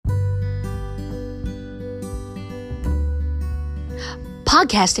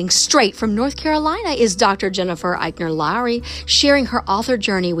Podcasting straight from North Carolina is Dr. Jennifer Eichner Lowry, sharing her author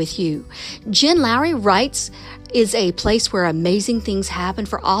journey with you. Jen Lowry Writes is a place where amazing things happen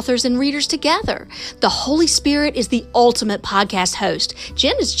for authors and readers together. The Holy Spirit is the ultimate podcast host.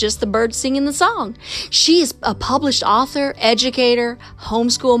 Jen is just the bird singing the song. She is a published author, educator,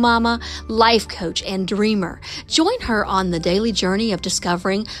 homeschool mama, life coach, and dreamer. Join her on the daily journey of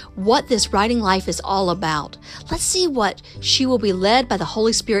discovering what this writing life is all about. Let's see what she will be led by the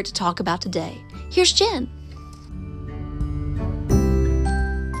Holy Spirit to talk about today. Here's Jen.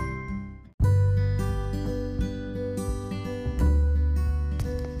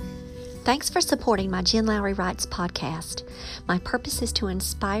 Thanks for supporting my Jen Lowry Writes podcast. My purpose is to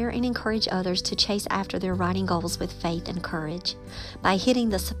inspire and encourage others to chase after their writing goals with faith and courage. By hitting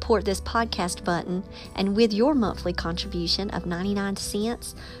the support this podcast button and with your monthly contribution of 99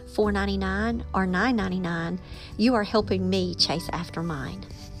 cents, $4.99, or $9.99, you are helping me chase after mine.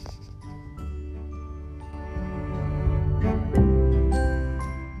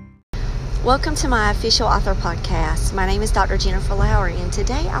 Welcome to my official author podcast. My name is Dr. Jennifer Lowry, and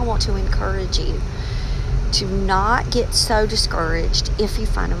today I want to encourage you to not get so discouraged if you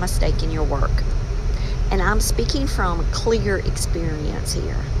find a mistake in your work. And I'm speaking from clear experience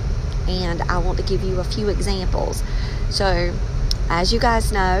here, and I want to give you a few examples. So, as you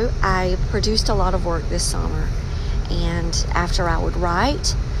guys know, I produced a lot of work this summer, and after I would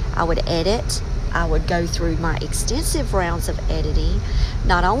write, I would edit, I would go through my extensive rounds of editing.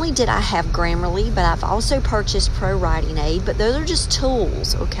 Not only did I have Grammarly, but I've also purchased Pro Writing Aid, but those are just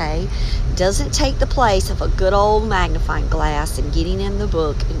tools, okay? Doesn't take the place of a good old magnifying glass and getting in the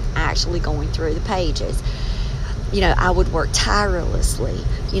book and actually going through the pages. I would work tirelessly,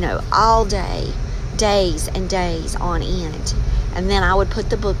 all day, days and days on end. And then I would put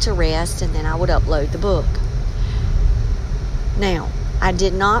the book to rest, and then I would upload the book. Now, I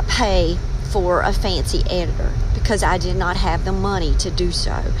did not pay for a fancy editor because I did not have the money to do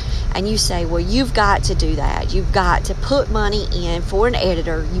so. And you say, well, you've got to do that. You've got to put money in for an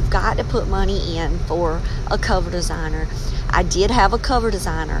editor. You've got to put money in for a cover designer. I did have a cover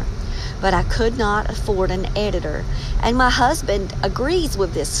designer, but I could not afford an editor. And my husband agrees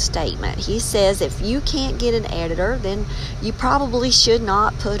with this statement. He says if you can't get an editor, then you probably should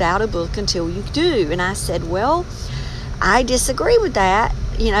not put out a book until you do. And I said, well, I disagree with that.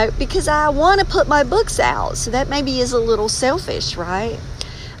 Because I want to put my books out. So that maybe is a little selfish, right?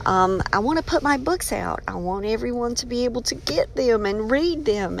 I want to put my books out. I want everyone to be able to get them and read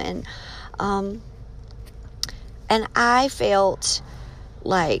them. And I felt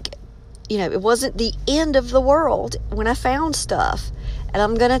like, it wasn't the end of the world when I found stuff. And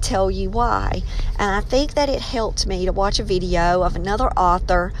I'm going to tell you why. And I think that it helped me to watch a video of another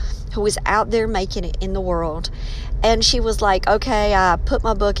author who was out there making it in the world. And she was like, okay, I put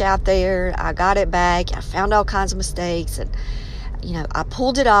my book out there, I got it back, I found all kinds of mistakes, and, I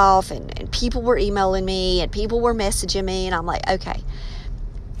pulled it off, and people were emailing me, and people were messaging me, and I'm like, okay,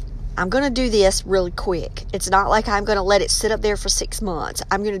 I'm going to do this really quick. It's not like I'm going to let it sit up there for 6 months.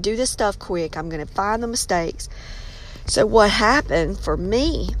 I'm going to do this stuff quick. I'm going to find the mistakes. So what happened for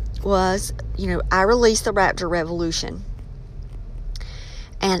me was, I released The Rapture Revolution,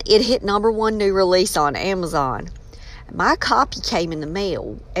 and it hit #1 new release on Amazon. My copy came in the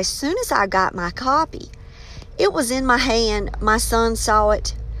mail. As soon as I got my copy, it was in my hand. My son saw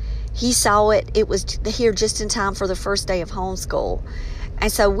it. He saw it. It was here just in time for the first day of homeschool.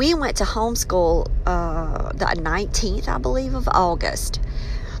 And so we went to homeschool the 19th, I believe, of August.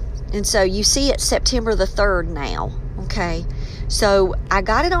 And so you see it September the 3rd now, okay? So I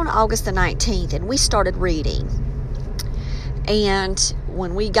got it on August the 19th, and we started reading. And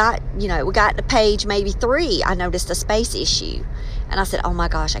when we got to page maybe 3, I noticed a space issue. And I said, oh my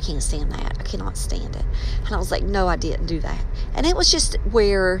gosh, I can't stand that. I cannot stand it. And I was like, no, I didn't do that. And it was just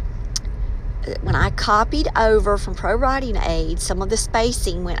where, when I copied over from Pro Writing Aid, some of the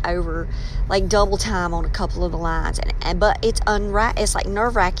spacing went over like double time on a couple of the lines. But it's like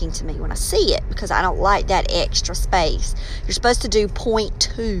nerve-wracking to me when I see it, because I don't like that extra space. You're supposed to do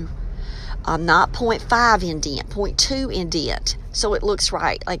 0.2. Not 0.5 indent, 0.2 indent, so it looks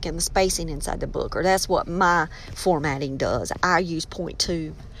right, like in the spacing inside the book, or that's what my formatting does. I use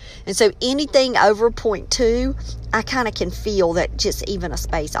 0.2, and so anything over 0.2, I kind of can feel that just even a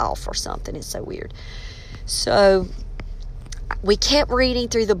space off or something. It's so weird. So we kept reading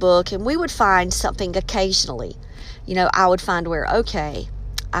through the book, and we would find something occasionally. I would find where, okay,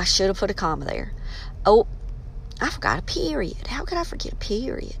 I should have put a comma there. Oh, I forgot a period. How could I forget a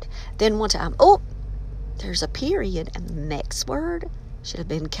period? Then one time, there's a period, and the next word should have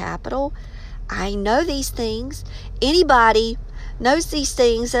been capital. I know these things. Anybody knows these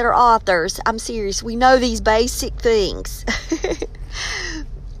things that are authors. I'm serious. We know these basic things.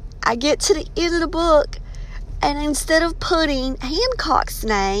 I get to the end of the book, and instead of putting Hancock's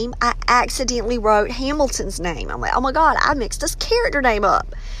name, I accidentally wrote Hamilton's name. I'm like, oh my God, I mixed this character name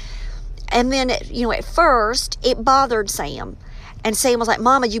up. And then, at first, it bothered Sam. And Sam was like,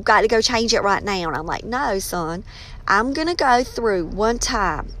 Mama, you've got to go change it right now. And I'm like, no, son, I'm going to go through one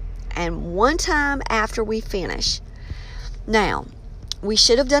time. And one time after we finish. Now, we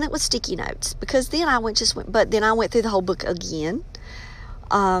should have done it with sticky notes. Because then I went through the whole book again.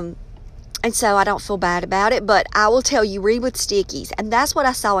 And so I don't feel bad about it, but I will tell you, read with stickies. And that's what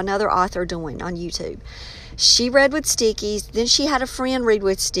I saw another author doing on YouTube. She read with stickies, then she had a friend read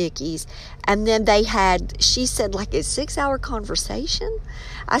with stickies, and then she said like a 6-hour conversation.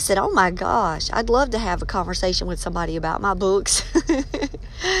 I said, oh my gosh, I'd love to have a conversation with somebody about my books.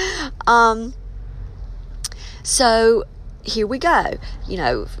 So here we go.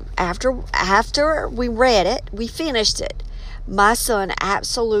 After we read it, we finished it. My son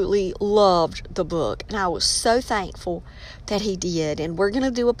absolutely loved the book, and I was so thankful that he did, and we're going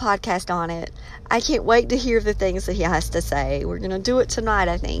to do a podcast on it. I can't wait to hear the things that he has to say. We're going to do it tonight,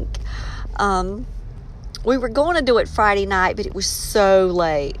 I think. We were going to do it Friday night, but it was so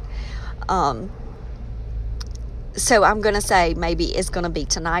late. So I'm going to say maybe it's going to be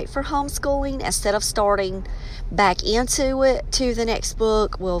tonight for homeschooling. Instead of starting back into it to the next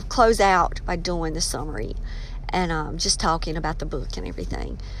book, we'll close out by doing the summary. And just talking about the book and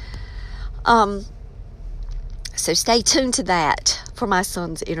everything. So stay tuned to that for my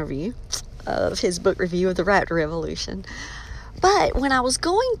son's interview of his book review of The Raptor Revolution. But when I was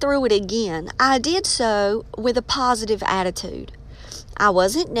going through it again, I did so with a positive attitude. I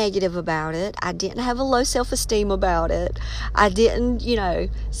wasn't negative about it. I didn't have a low self-esteem about it. I didn't,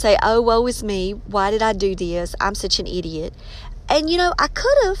 say, oh, woe is me. Why did I do this? I'm such an idiot. And,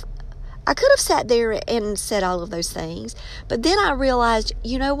 I could have sat there and said all of those things. But then I realized,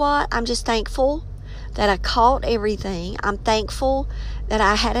 you know what? I'm just thankful that I caught everything. I'm thankful that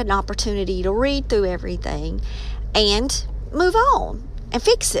I had an opportunity to read through everything and move on and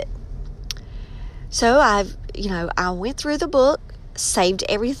fix it. So I went through the book, saved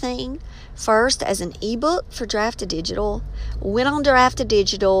everything first as an ebook for Draft2Digital, went on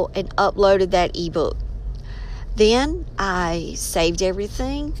Draft2Digital and uploaded that ebook. Then I saved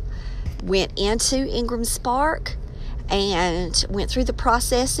everything, went into Ingram Spark and went through the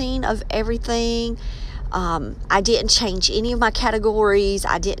processing of everything. I didn't change any of my categories.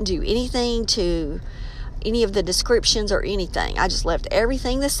 I didn't do anything to any of the descriptions or anything. I just left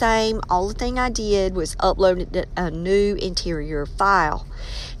everything the same. All the thing I did was uploaded a new interior file.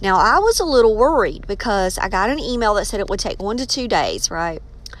 Now, I was a little worried because I got an email that said it would take 1 to 2 days, right?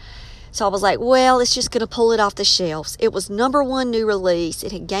 So I was like, well, it's just going to pull it off the shelves. It was #1 new release.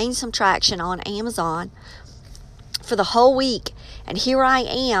 It had gained some traction on Amazon for the whole week. And here I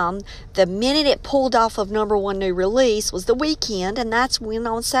am. The minute it pulled off of #1 new release was the weekend. And that's when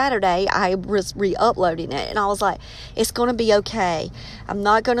on Saturday I was re-uploading it. And I was like, it's going to be okay. I'm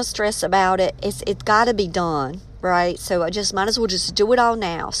not going to stress about it. It's got to be done. Right? So I just might as well just do it all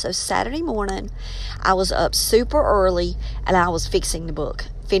now. So Saturday morning, I was up super early and I was fixing the book,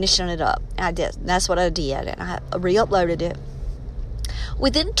 finishing it up. And I did. That's what I did. And I re-uploaded it.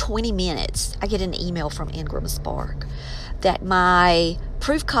 Within 20 minutes, I get an email from Ingram Spark that my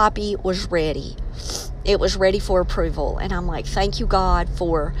proof copy was ready. It was ready for approval. And I'm like, thank you, God,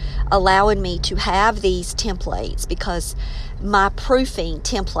 for allowing me to have these templates, because my proofing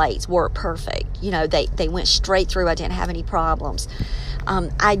templates were perfect. They went straight through. I didn't have any problems.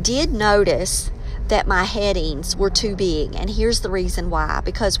 I did notice that my headings were too big. And here's the reason why.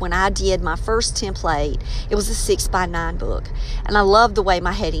 Because when I did my first template, it was a 6x9 book. And I loved the way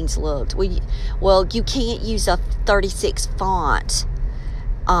my headings looked. Well, you can't use a 36 font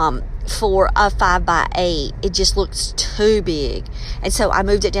for a 5x8. It just looks too big. And so I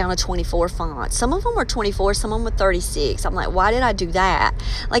moved it down to 24 fonts. Some of them were 24, some of them were 36. I'm like, why did I do that?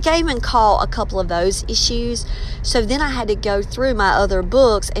 Like, I even caught a couple of those issues. So then I had to go through my other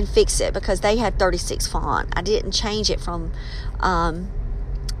books and fix it because they had 36 font. I didn't change it from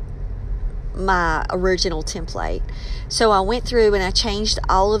my original template. So I went through and I changed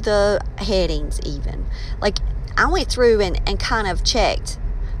all of the headings even. Like, I went through and kind of checked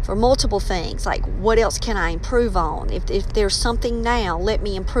for multiple things, like what else can I improve on? If there's something now, let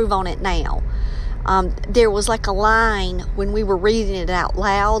me improve on it now. There was like a line when we were reading it out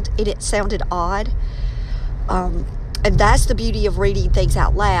loud, it sounded odd. And that's the beauty of reading things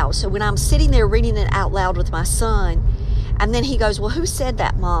out loud. So when I'm sitting there reading it out loud with my son, and then he goes, well, who said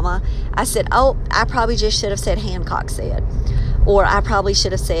that, Mama? I said, oh, I probably just should have said Hancock said. Or I probably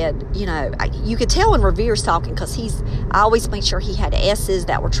should have said, you could tell when Revere's talking, because I always make sure he had S's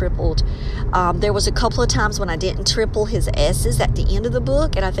that were tripled. There was a couple of times when I didn't triple his S's at the end of the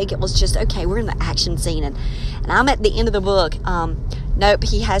book, and I think it was just, okay, we're in the action scene, and I'm at the end of the book. Nope,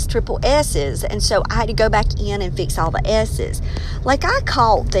 he has triple S's, and so I had to go back in and fix all the S's. Like, I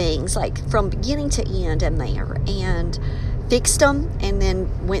caught things, like, from beginning to end in there, and fixed them, and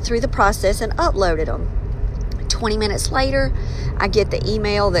then went through the process and uploaded them. 20 minutes later, I get the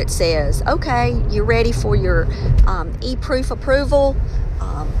email that says, okay, you're ready for your e-proof approval.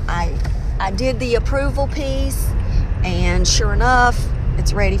 I did the approval piece, and sure enough,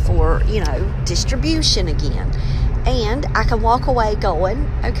 it's ready for, distribution again. And I can walk away going,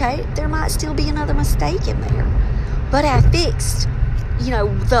 okay, there might still be another mistake in there. But I fixed,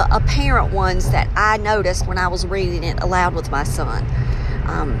 the apparent ones that I noticed when I was reading it aloud with my son.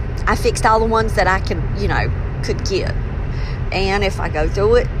 I fixed all the ones that I could get. And if I go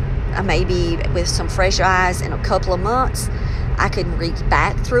through it, maybe with some fresh eyes in a couple of months, I can read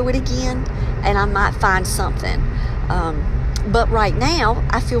back through it again, and I might find something. But right now,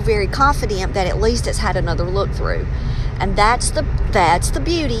 I feel very confident that at least it's had another look through. And that's the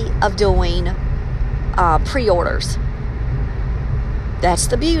beauty of doing pre-orders. That's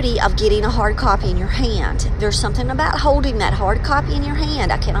the beauty of getting a hard copy in your hand. There's something about holding that hard copy in your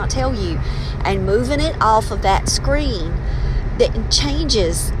hand, I cannot tell you, and moving it off of that screen that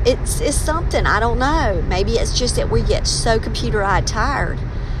changes. It's something, I don't know. Maybe it's just that we get so computer-eyed tired.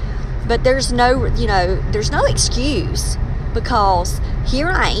 But there's no excuse, because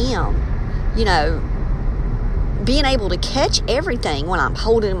here I am, being able to catch everything when I'm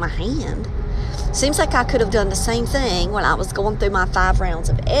holding it in my hand. Seems like I could have done the same thing when I was going through my 5 rounds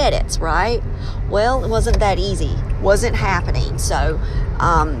of edits, right? Well, it wasn't that easy. Wasn't happening. So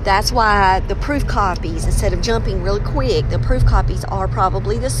that's why the proof copies, instead of jumping really quick, the proof copies are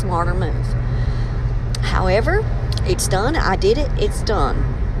probably the smarter move. However, it's done. I did it. It's done.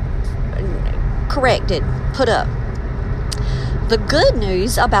 Corrected. Put up. The good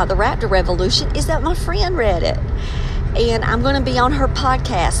news about the Raptor Revolution is that my friend read it. And I'm going to be on her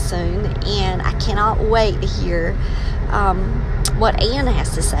podcast soon, and I cannot wait to hear what Anne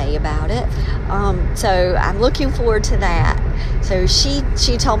has to say about it. So I'm looking forward to that. So she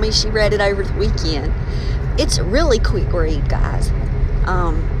told me she read it over the weekend. It's a really quick read, guys.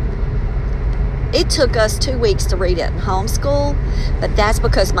 It took us 2 weeks to read it in homeschool, but that's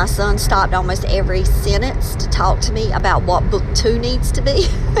because my son stopped almost every sentence to talk to me about what book 2 needs to be.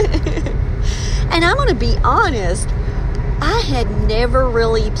 And I'm going to be honest, I had never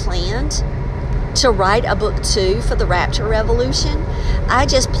really planned to write a book 2 for the Raptor Revolution. I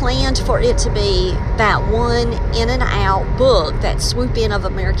just planned for it to be that one in and out book, that swoop in of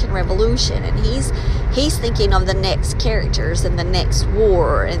American Revolution, and he's thinking of the next characters and the next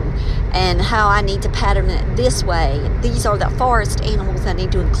war, and how I need to pattern it this way, and these are the forest animals I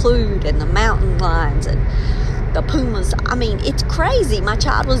need to include, and the mountain lions and the pumas. I mean, it's crazy. My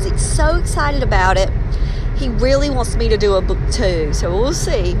child was so excited about it. He really wants me to do a book 2, so we'll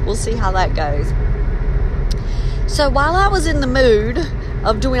see how that goes. So while I was in the mood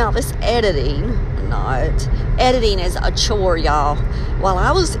of doing all this editing is a chore, y'all. While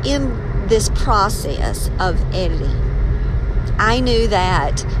I was in this process of editing, I knew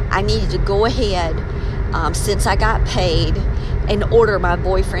that I needed to go ahead, since I got paid, and order my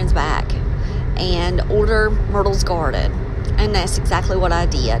boyfriends back and order Myrtle's Garden. And that's exactly what I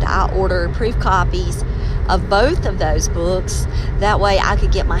did. I ordered proof copies of both of those books. That way I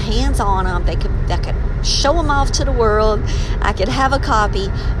could get my hands on them. I could show them off to the world. I could have a copy,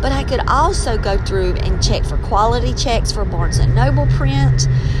 but I could also go through and check for quality checks for Barnes & Noble print.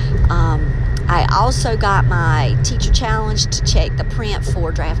 I also got my teacher challenge to check the print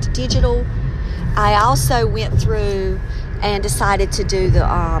for Draft Digital. I also went through and decided to do the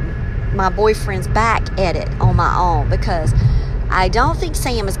my boyfriend's back edit on my own, because I don't think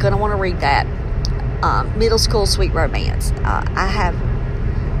Sam is going to want to read that middle school sweet romance. I have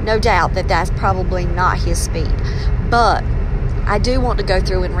no doubt that that's probably not his speed, but I do want to go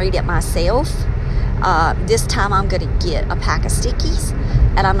through and read it myself. This time I'm going to get a pack of stickies,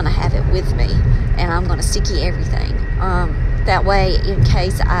 and I'm going to have it with me, and I'm going to sticky everything. That way, in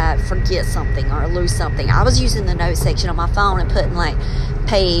case I forget something or lose something. I was using the notes section on my phone and putting like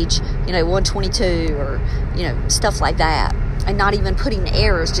page, 122 or, stuff like that. And not even putting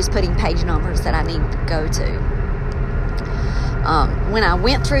errors, just putting page numbers that I need to go to. When I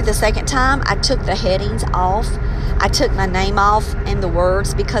went through the second time, I took the headings off. I took my name off and the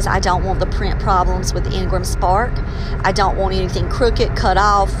words, because I don't want the print problems with Ingram Spark. I don't want anything crooked, cut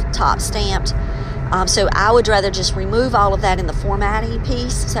off, top stamped. So I would rather just remove all of that in the formatting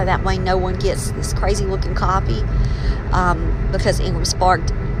piece, so that way no one gets this crazy looking copy. Because Ingram Spark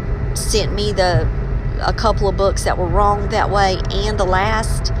sent me a couple of books that were wrong that way, and the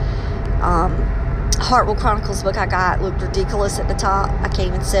last Hartwell Chronicles book I got looked ridiculous at the top. I can't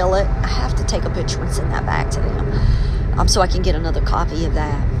even sell it. I have to take a picture and send that back to them, so I can get another copy of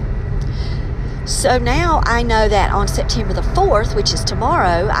that. So now I know that on September the 4th, which is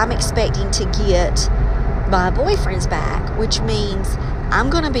tomorrow, I'm expecting to get My Boyfriends back, which means I'm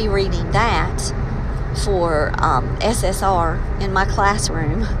going to be reading that for SSR in my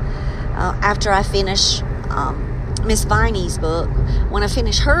classroom after I finish Miss Viney's book. When I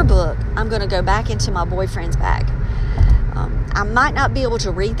finish her book, I'm going to go back into My Boyfriends back. I might not be able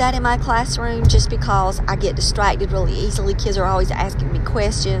to read that in my classroom just because I get distracted really easily. Kids are always asking me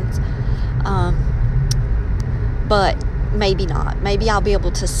questions. But maybe not. Maybe I'll be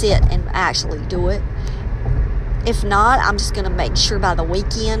able to sit and actually do it. If not, I'm just going to make sure by the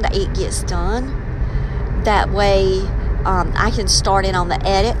weekend it gets done. That way, I can start in on the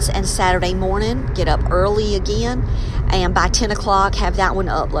edits, and Saturday morning, get up early again, and by 10 o'clock, have that one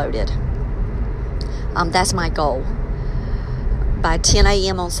uploaded. That's my goal. By 10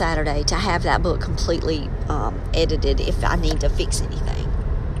 a.m. on Saturday, to have that book completely edited if I need to fix anything.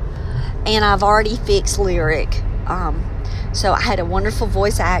 And I've already fixed Lyric. So I had a wonderful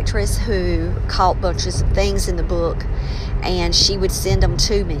voice actress who caught bunches of things in the book, and she would send them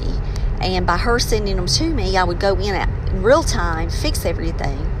to me. And by her sending them to me, I would go in real time, fix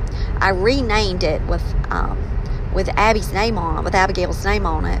everything. I renamed it with Abby's name on it, with Abigail's name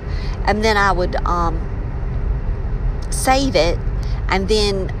on it, and then I would save it. And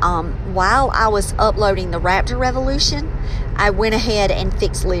then while I was uploading the Raptor Revolution, I went ahead and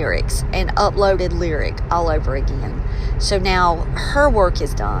fixed Lyrics and uploaded Lyric all over again. So now her work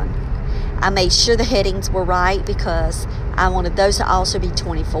is done. I made sure the headings were right because I wanted those to also be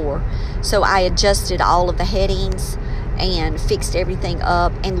 24. So I adjusted all of the headings and fixed everything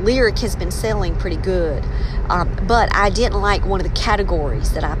up. And Lyric has been selling pretty good. But I didn't like one of the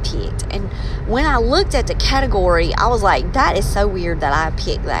categories that I picked. And when I looked at the category, I was like, that is so weird that I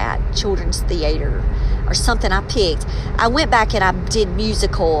picked that. Children's theater or something I picked. I went back and I did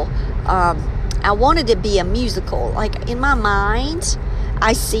musical. I wanted to be a musical. Like, in my mind,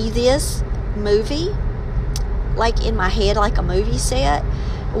 I see this movie, like in my head, like a movie set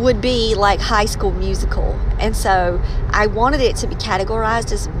would be like High School Musical. And so I wanted it to be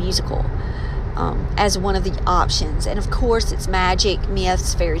categorized as a musical, as one of the options. And of course it's magic,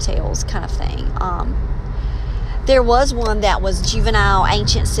 myths, fairy tales kind of thing. There was one that was juvenile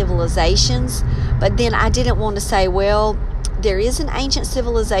ancient civilizations, but then I didn't want to say, well, there is an ancient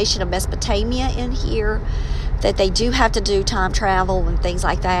civilization of Mesopotamia in here that they do have to do time travel and things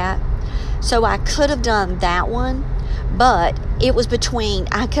like that. So I could have done that one, but it was between,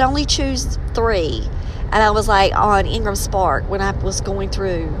 I could only choose 3. And I was like on Ingram Spark when I was going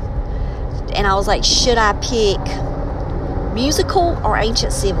through, and I was like, should I pick musical or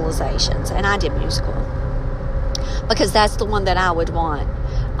ancient civilizations? And I did musical because that's the one that I would want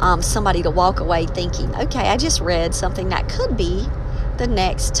somebody to walk away thinking, okay, I just read something that could be the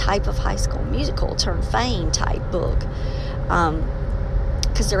next type of High School Musical turned Fame type book,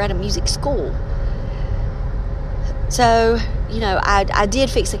 because they're at a music school. So, I did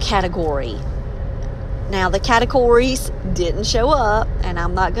fix a category. Now, the categories didn't show up, and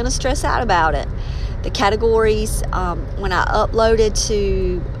I'm not going to stress out about it. The categories, when I uploaded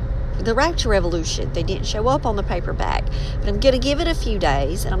to the Raptor Revolution, they didn't show up on the paperback. But I'm going to give it a few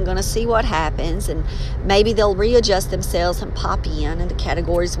days, and I'm going to see what happens, and maybe they'll readjust themselves and pop in, and the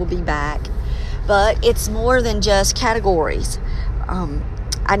categories will be back. But it's more than just categories.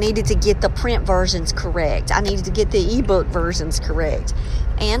 I needed to get the print versions correct. I needed to get the ebook versions correct.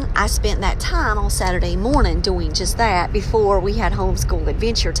 And I spent that time on Saturday morning doing just that before we had homeschool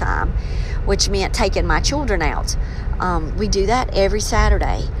adventure time, which meant taking my children out. We do that every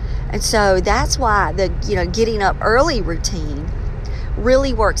Saturday. And so that's why the getting up early routine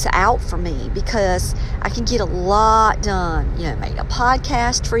really works out for me, because I can get a lot done. Made a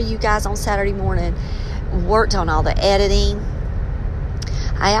podcast for you guys on Saturday morning, worked on all the editing.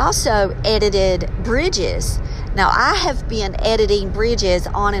 I also edited Bridges. Now, I have been editing Bridges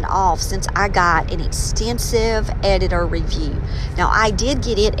on and off since I got an extensive editor review. Now, I did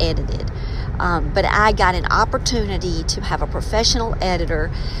get it edited, but I got an opportunity to have a professional editor.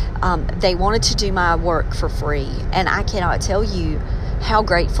 They wanted to do my work for free, and I cannot tell you how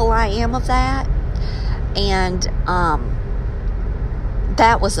grateful I am of that. And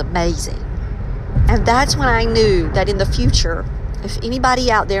that was amazing. And that's when I knew that in the future, if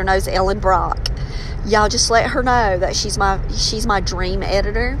anybody out there knows Ellen Brock, y'all just let her know that she's my dream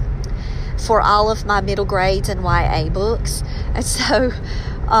editor for all of my middle grades and YA books. And so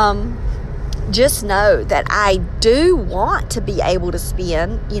just know that I do want to be able to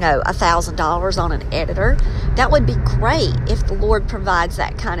spend, $1,000 on an editor. That would be great if the Lord provides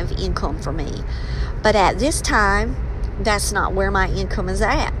that kind of income for me. But at this time, that's not where my income is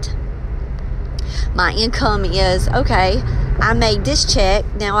at. My income is, okay, I made this check.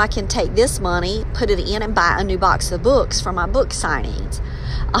 Now I can take this money, put it in, and buy a new box of books for my book signings.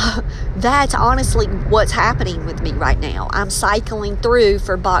 That's honestly what's happening with me right now. I'm cycling through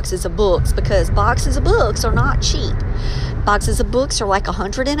for boxes of books because boxes of books are not cheap. Boxes of books are like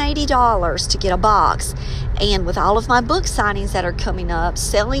 $180 to get a box. And with all of my book signings that are coming up,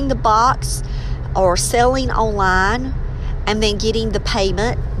 selling the box or selling online and then getting the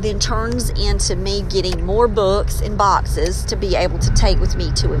payment then turns into me getting more books in boxes to be able to take with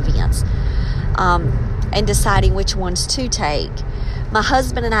me to events, and deciding which ones to take. My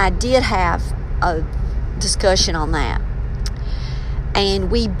husband and I did have a discussion on that,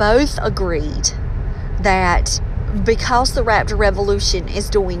 and we both agreed that because the Raptor Revolution is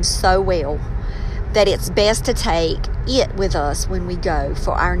doing so well, that it's best to take it with us when we go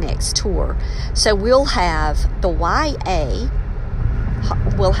for our next tour. So we'll have the YA,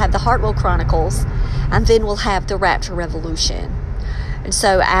 we'll have the Hartwell Chronicles, and then we'll have the Raptor Revolution. And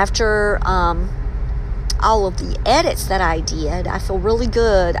so after all of the edits that I did, I feel really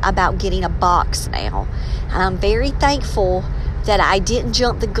good about getting a box now. And I'm very thankful that I didn't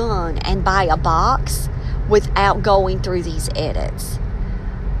jump the gun and buy a box without going through these edits.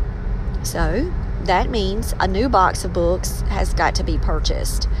 So that means a new box of books has got to be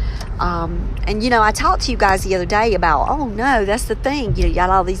purchased. And I talked to you guys the other day about, oh no, that's the thing. You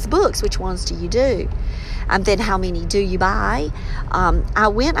got all these books. Which ones do you do? And then how many do you buy?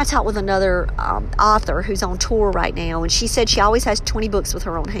 I talked with another author who's on tour right now, and she said she always has 20 books with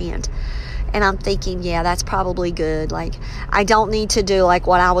her own hand. And I'm thinking, yeah, that's probably good. Like, I don't need to do like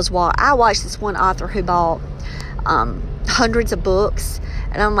what I watched this one author who bought hundreds of books,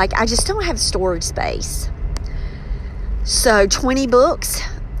 and I'm like, I just don't have storage space. So 20 books.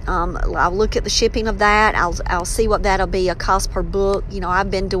 I'll look at the shipping of that. I'll see what that'll be a cost per book.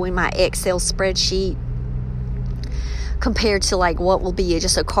 I've been doing my Excel spreadsheet compared to like what will be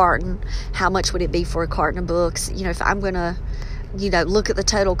just a carton. How much would it be for a carton of books? If I'm going to, look at the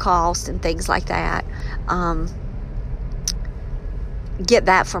total cost and things like that. Get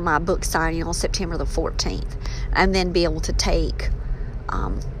that for my book signing on September the 14th. And then be able to take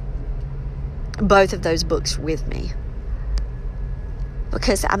both of those books with me.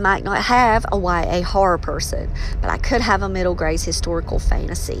 Because I might not have a YA horror person, but I could have a middle grade historical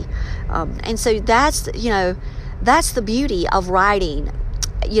fantasy. And so that's the beauty of writing.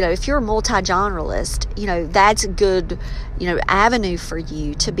 If you're a multi-genrelist, that's a good, avenue for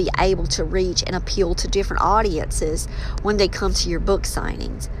you to be able to reach and appeal to different audiences when they come to your book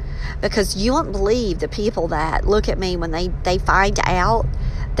signings. Because you won't believe the people that look at me when they find out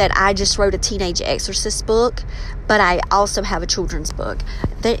that I just wrote a teenage exorcist book, but I also have a children's book.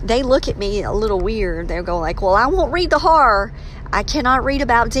 They look at me a little weird. They'll go like, well, I won't read the horror. I cannot read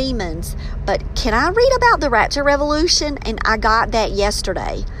about demons, but can I read about the Raptor Revolution? And I got that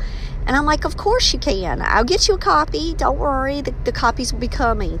yesterday. And I'm like, of course you can. I'll get you a copy. Don't worry. The copies will be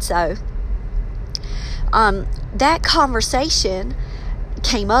coming. So that conversation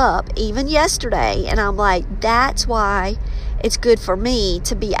came up even yesterday. And I'm like, that's why it's good for me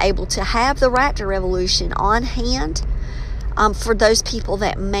to be able to have the Raptor Revolution on hand for those people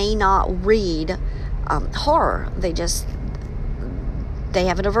that may not read horror. They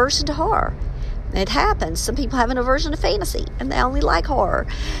have an aversion to horror. It happens. Some people have an aversion to fantasy, and they only like horror.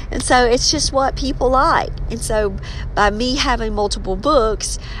 And so it's just what people like. And so by me having multiple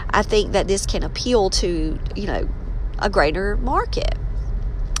books, I think that this can appeal to, a greater market.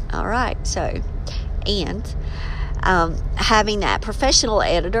 All right. So, and having that professional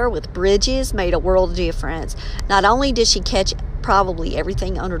editor with Bridges made a world of difference. Not only did she catch probably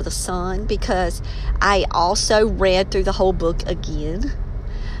everything under the sun, because I also read through the whole book again,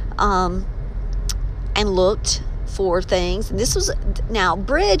 and looked for things. And now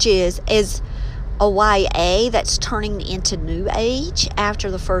Bridges is a YA that's turning into New Age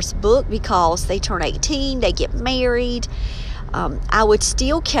after the first book, because they turn 18, they get married. I would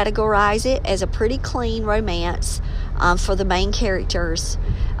still categorize it as a pretty clean romance for the main characters.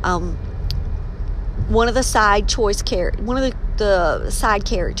 One of the side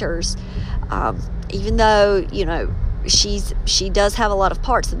characters, even though she does have a lot of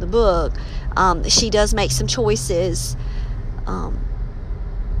parts in the book, she does make some choices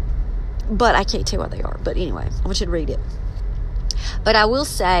but I can't tell what they are. But anyway, I want you to read it. But I will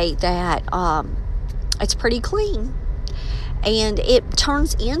say that it's pretty clean. And it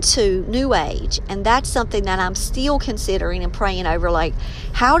turns into New Age. And that's something that I'm still considering and praying over. Like,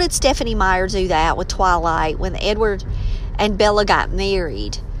 how did Stephenie Meyer do that with Twilight when Edward and Bella got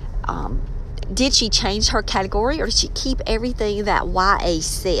married? Did she change her category, or did she keep everything that YA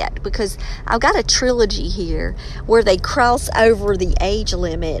said? Because I've got a trilogy here where they cross over the age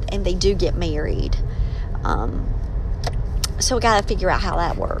limit and they do get married. So we got to figure out how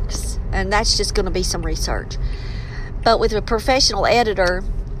that works. And that's just going to be some research. But with a professional editor,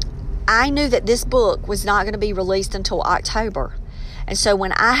 I knew that this book was not going to be released until October. And so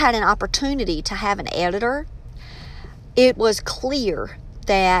when I had an opportunity to have an editor, it was clear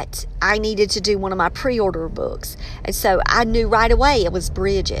that I needed to do one of my pre-order books. And so I knew right away it was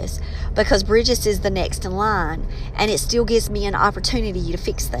Bridges, because Bridges is the next in line, and it still gives me an opportunity to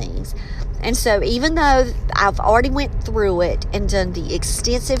fix things. And so even though I've already went through it and done the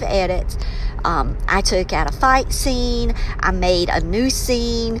extensive edits, I took out a fight scene, I made a new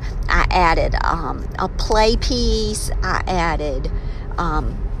scene, I added a play piece, I added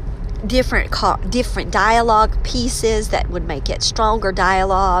different dialogue pieces that would make it stronger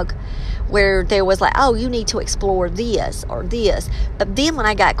dialogue, where there was like, oh, you need to explore this or this. But then when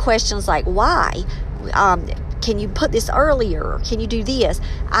I got questions like, why? Can you put this earlier? Can you do this?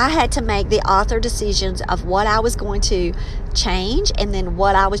 I had to make the author decisions of what I was going to change and then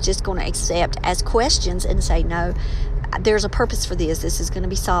what I was just going to accept as questions and say, no, there's a purpose for this. This is going to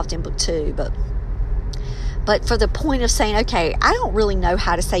be solved in book 2. But for the point of saying, okay, I don't really know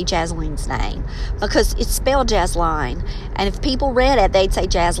how to say Jasline's name because it's spelled Jasline. And if people read it, they'd say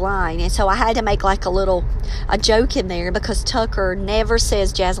Jasline. And so I had to make like a joke in there, because Tucker never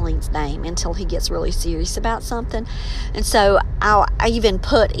says Jasline's name until he gets really serious about something. And so I even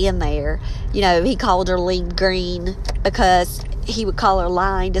put in there, he called her Lean Green because he would call her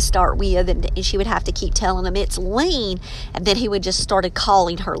Line to start with, and she would have to keep telling him it's Lean, and then he would just started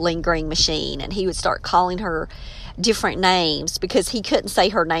calling her Lean Green Machine, and he would start calling her different names because he couldn't say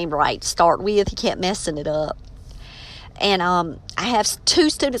her name right to start with. He kept messing it up. And I have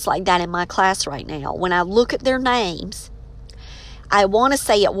 2 students like that in my class right now. When I look at their names, I want to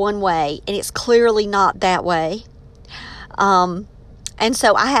say it one way, and it's clearly not that way. And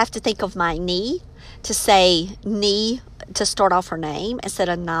so I have to think of my knee to say knee to start off her name instead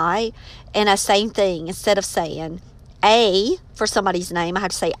of Nye. And a same thing, instead of saying A for somebody's name, I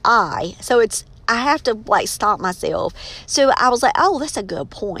have to say I. So I have to stop myself. So I was like, oh, that's a good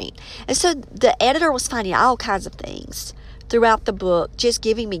point. And so the editor was finding all kinds of things throughout the book, just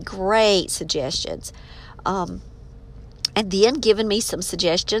giving me great suggestions. And then giving me some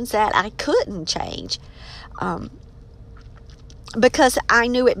suggestions that I couldn't change. Because I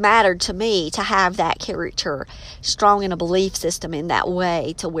knew it mattered to me to have that character strong in a belief system in that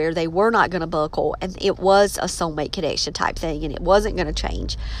way, to where they were not going to buckle, and it was a soulmate connection type thing, and it wasn't going to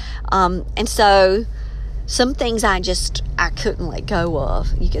change. And so some things I couldn't let go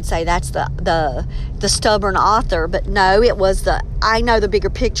of. You could say that's the stubborn author, but no, it was I know the bigger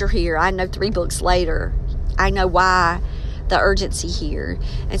picture here. I know 3 books later. I know why the urgency here.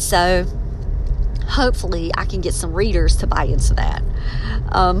 And so hopefully I can get some readers to buy into that.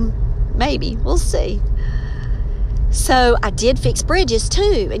 Maybe. We'll see. So I did fix Bridges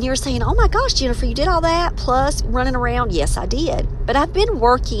too. And you're saying, oh my gosh, Jennifer, you did all that plus running around? Yes, I did. But I've been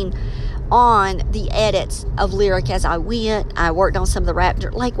working on the edits of Lyric as I went. I worked on some of the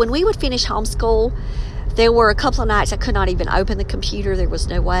Raptor. Like when we would finish homeschool, there were a couple of nights I could not even open the computer. There was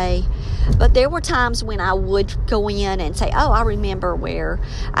no way. But there were times when I would go in and say, oh, I remember where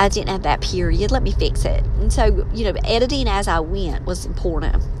I didn't have that period. Let me fix it. And so, editing as I went was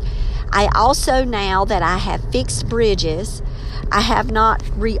important. I also, now that I have fixed Bridges, I have not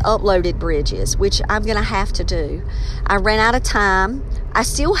re-uploaded Bridges, which I'm going to have to do. I ran out of time. I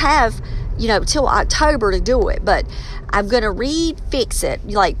still have, till October to do it. But I'm going to re-fix it,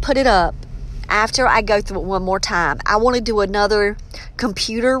 put it up. After I go through it one more time, I want to do another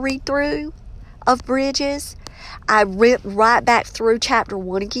computer read-through of Bridges. I went right back through chapter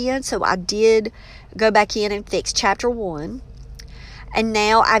 1 again, so I did go back in and fix chapter 1. And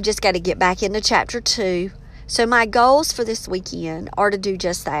now I've just got to get back into chapter 2. So my goals for this weekend are to do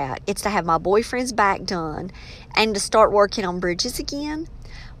just that. It's to have my boyfriend's back done and to start working on Bridges again,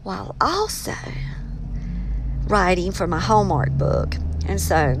 while also writing for my Hallmark book. And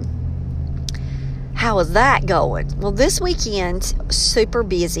so, how is that going? Well, this weekend, super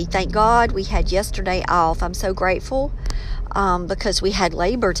busy. Thank God we had yesterday off. I'm so grateful. because we had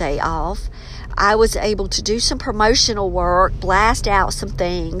Labor Day off. I was able to do some promotional work, blast out some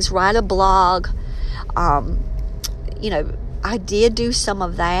things, write a blog. I did do some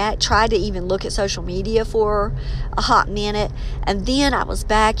of that, tried to even look at social media for a hot minute, and then I was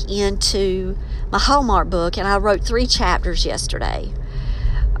back into my Hallmark book, and I wrote 3 chapters yesterday.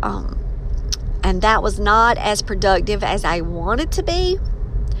 And that was not as productive as I wanted to be,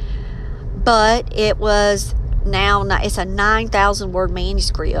 but it was it's a 9,000 word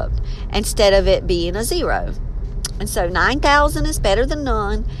manuscript instead of it being a 0. And so 9,000 is better than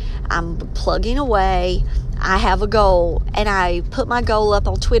none. I'm plugging away. I have a goal, and I put my goal up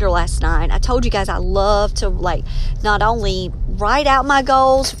on Twitter last night. I told you guys I love to not only write out my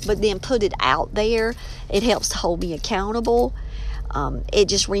goals, but then put it out there. It helps to hold me accountable. It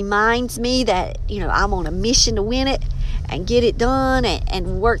just reminds me that, I'm on a mission to win it and get it done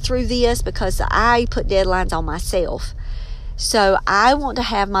and work through this, because I put deadlines on myself. So I want to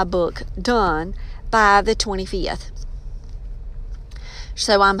have my book done by the 25th.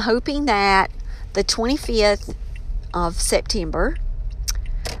 So I'm hoping that the 25th of September,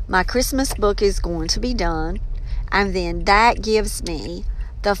 my Christmas book is going to be done. And then that gives me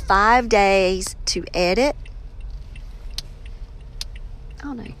the 5 days to edit.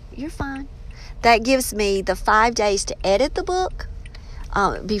 Oh, no, you're fine. That gives me the 5 days to edit the book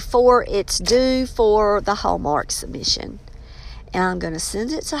before it's due for the Hallmark submission. And I'm going to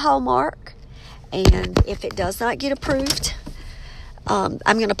send it to Hallmark. And if it does not get approved, I'm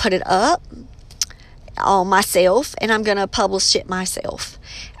going to put it up on myself, and I'm going to publish it myself.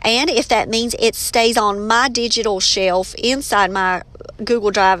 And if that means it stays on my digital shelf inside my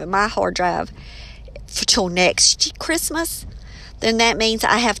Google Drive and my hard drive till next Christmas, then that means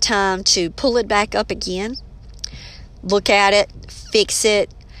I have time to pull it back up again, look at it, fix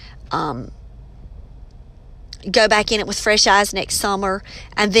it, go back in it with fresh eyes next summer,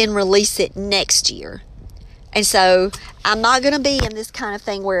 and then release it next year. And so I'm not going to be in this kind of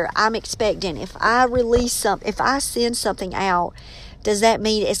thing where I'm expecting, if I send something out, does that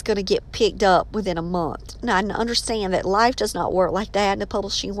mean it's going to get picked up within a month? Now, I understand that life does not work like that in the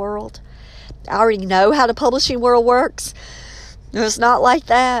publishing world. I already know how the publishing world works. It's not like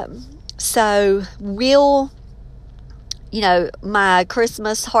that. So will, my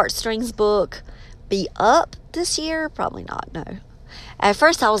Christmas Heartstrings book be up this year? Probably not, no. At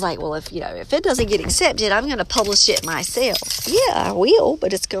first I was like, well, if it doesn't get accepted, I'm going to publish it myself. Yeah, I will,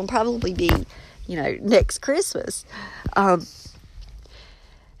 but it's going to probably be, next Christmas. And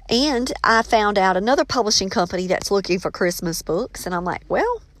I found out another publishing company that's looking for Christmas books, and I'm like,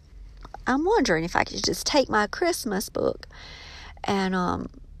 well, I'm wondering if I could just take my Christmas book and,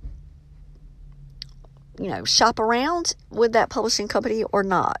 shop around with that publishing company or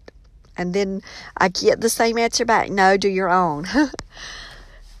not. And then I get the same answer back. No, do your own.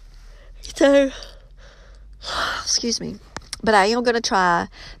 So, excuse me. But I am going to try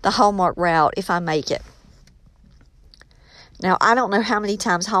the Hallmark route if I make it. Now, I don't know how many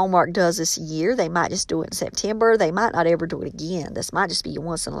times Hallmark does this a year. They might just do it in September. They might not ever do it again. This might just be a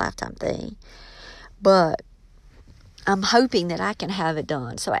once-in-a-lifetime thing. But I'm hoping that I can have it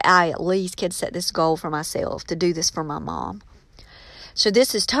done, so I at least can set this goal for myself to do this for my mom. So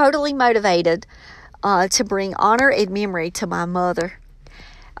this is totally motivated to bring honor and memory to my mother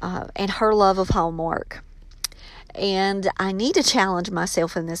and her love of Hallmark. And I need to challenge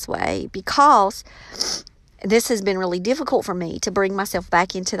myself in this way, because this has been really difficult for me to bring myself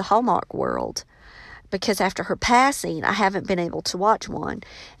back into the Hallmark world. Because after her passing, I haven't been able to watch one.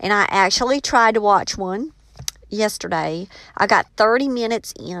 And I actually tried to watch one yesterday. I got 30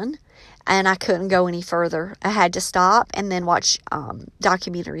 minutes in, and I couldn't go any further. I had to stop and then watch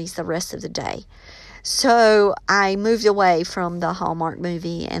documentaries the rest of the day. So I moved away from the Hallmark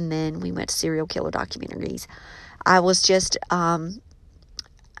movie, and then we went to serial killer documentaries. I was just,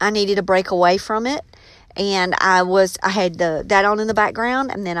 I needed to break away from it. And I had that on in the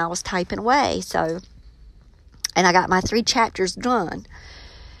background, and then I was typing away. And I got my 3 chapters done.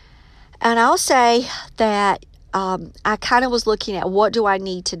 And I'll say that I kind of was looking at, what do I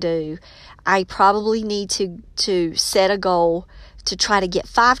need to do? I probably need to set a goal to try to get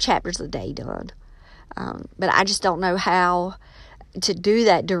 5 chapters a day done. But I just don't know how to do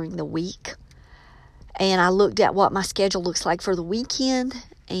that during the week. And I looked at what my schedule looks like for the weekend,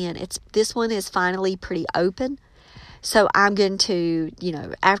 and this one is finally pretty open. So I'm going to,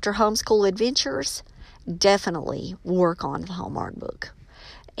 after Homeschool Adventures, definitely work on the Hallmark book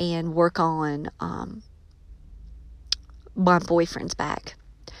and work on My Boyfriend's Back.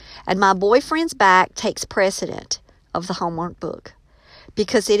 And My Boyfriend's Back takes precedent of the Hallmark book,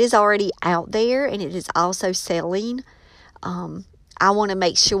 because it is already out there, and it is also selling I want to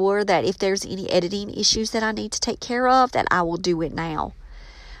make sure that if there's any editing issues that I need to take care of, that I will do it now,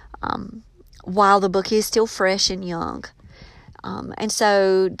 while the book is still fresh and young. And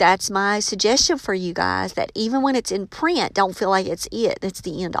so that's my suggestion for you guys, that even when it's in print, don't feel like it's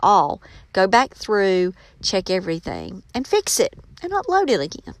the end all. Go back through, check everything, and fix it, and upload it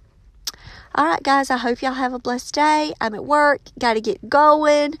again. All right, guys, I hope y'all have a blessed day. I'm at work, got to get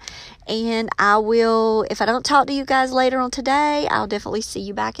going, and I will, if I don't talk to you guys later on today, I'll definitely see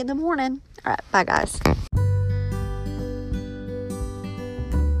you back in the morning. All right, bye, guys.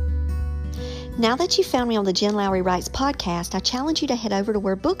 Now that you found me on the Jen Lowry Writes podcast, I challenge you to head over to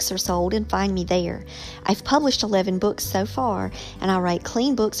where books are sold and find me there. I've published 11 books so far, and I write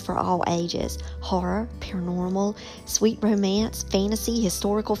clean books for all ages. Horror, paranormal, sweet romance, fantasy,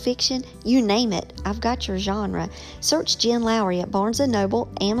 historical fiction, you name it. I've got your genre. Search Jen Lowry at Barnes &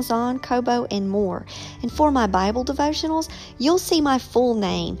 Noble, Amazon, Kobo, and more. And for my Bible devotionals, you'll see my full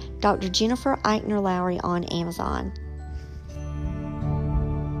name, Dr. Jennifer Eichner Lowry, on Amazon.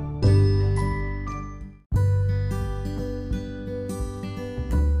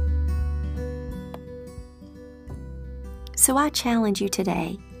 So I challenge you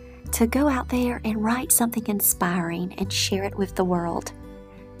today to go out there and write something inspiring and share it with the world.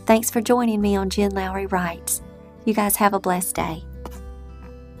 Thanks for joining me on Jen Lowry Writes. You guys have a blessed day.